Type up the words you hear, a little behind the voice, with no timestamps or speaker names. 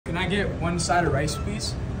get one side of rice,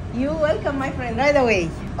 please? You're welcome, my friend, right away.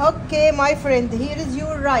 Okay, my friend, here is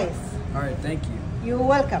your rice. All right, thank you. You're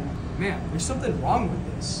welcome. Man, there's something wrong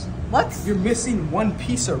with this. What? You're missing one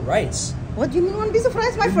piece of rice. What do you mean one piece of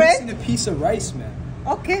rice, my You're friend? missing a piece of rice, man.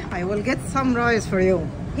 Okay, I will get some rice for you.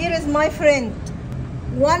 Here is my friend.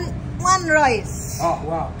 One rice. Oh,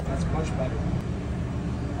 wow, that's much better.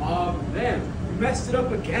 Man, you messed it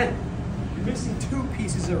up again. You're missing 2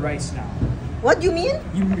 pieces of rice now. What do you mean?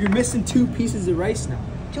 You're missing 2 pieces of rice now.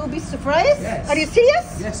 2 pieces of rice? Yes. Are you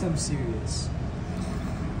serious? Yes, I'm serious.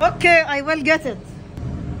 Okay, I will get it.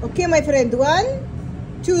 Okay, my friend.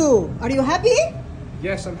 1, 2. Are you happy?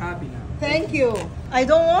 Yes, I'm happy now. Thank you. I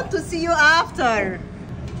don't want to see you after.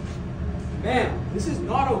 Man, this is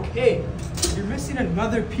not okay. You're missing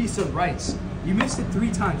another piece of rice. You missed it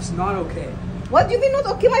 3 times. It's not okay. What do you mean not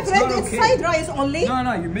okay, my friend? not It's okay. side rice only.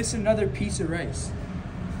 No, you're missing another piece of rice.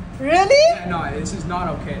 Really? Yeah, no, this is not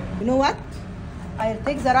okay. You know what? I'll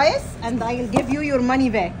take the rice and I'll give you your money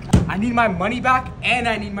back. I need my money back and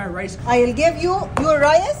I need my rice. I'll give you your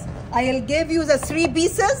rice. I'll give you the 3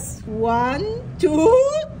 pieces. 1, 2,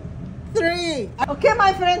 3. Okay,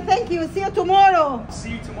 my friend. Thank you. See you tomorrow.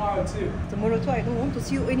 See you tomorrow too. Tomorrow too. I don't want to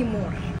see you anymore.